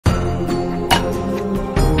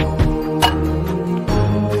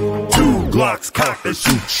Glocks cocked and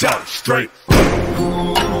shoot shots straight.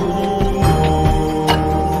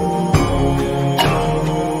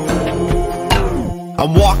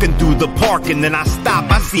 I'm walking through the park and then I stop,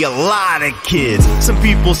 I see a lot of kids. Some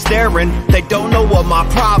people staring, they don't know what my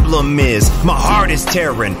problem is. My heart is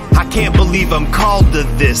tearing, I can't believe I'm called to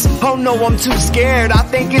this. Oh no, I'm too scared, I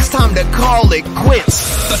think it's time to call it quits.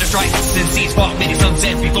 Thunder strikes and seas fall many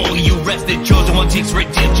sunsets before you rested. Chosen one takes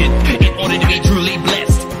redemption in order to be truly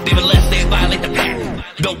blessed. Nevertheless, they violate the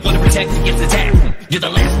pact. Don't want to protect against attack. You're the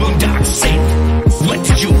last Boondock saint. What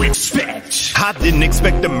did you expect? I didn't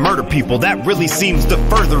expect to murder people, that really seems to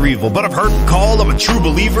further evil. But I've heard them call, I'm a true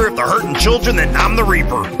believer. If they're hurting children, then I'm the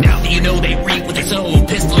reaper. Now that you know they reap what they sow,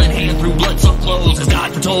 pistol in hand through blood-soaked clothes. As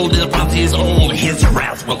God foretold and the prophecy is old, his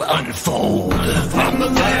wrath will unfold. I'm the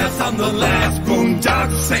last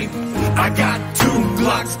Boondock saint. I got 2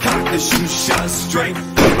 Glocks cocked and shoot shots straight.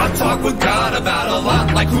 I talk with God about a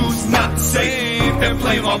lot, like who's not safe, and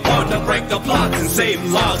play my part to break the plots and save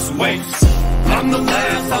lost waifs. I'm the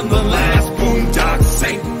last Boondock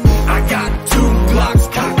saint. I got 2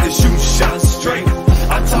 Glocks cocked and shoot shots straight.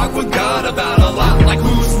 I talk with God about a lot, like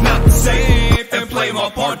who's not safe, and play my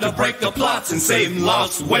part to break the plots and save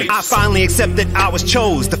lost waifs. I finally accepted I was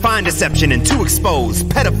chose to find deception and to expose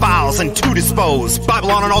pedophiles and to dispose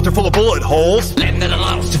Bible on an altar full of bullet holes. Land that are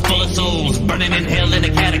lost full of souls, burning in hell in the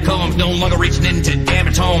catacombs, no longer reaching into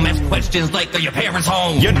damaged home. Ask questions like, are your parents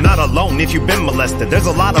home? You're not alone if you've been molested. There's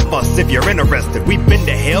a lot of us if you're interested. We've been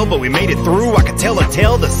to hell, but we made it through. I can tell a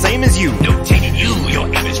tale the same as you. No taking you, your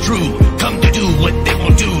aim is true. Come to do what they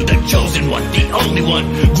won't do. The chosen one, the only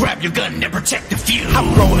one. Grab your gun and protect the few.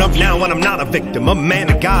 I'm grown up now and I'm not a victim. I'm a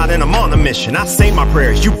man of God and I'm on a mission. I say my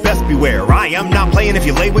prayers, you best beware. I am not playing if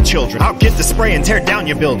you lay with children. I'll get the spray and tear down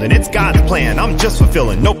your building. It's God's plan, I'm just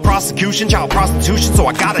fulfilling. No prosecution, child prostitution, so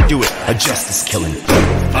I gotta do it. A justice killing.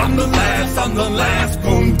 I'm the last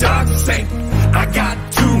Boondock saint. I got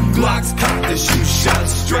 2 Glocks cocked and shoot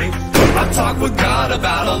shots straight. I talk with God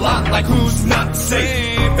about a lot, like who's not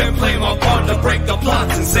safe, and play my part to break the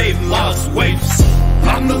plots and save lost waifs.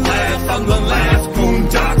 I'm the last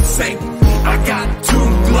Boondock saint. I got 2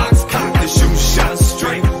 Glocks cocked and shoot shots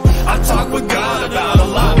straight. I talk with God about a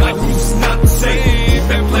lot, like who's not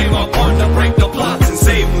safe, and play my part to break the plots and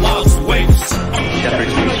save lost waifs. Shepherd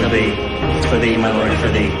speaks for thee, my Lord, for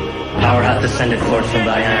thee. Power hath descended forth from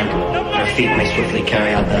thy hand. Our feet may swiftly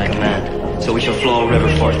carry out thy command. So we shall flow a river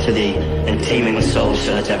forth to thee, and teeming with souls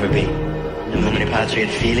shall it ever be. In nomine Patri et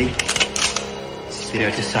Filii,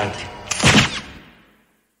 Spiritus Sancti.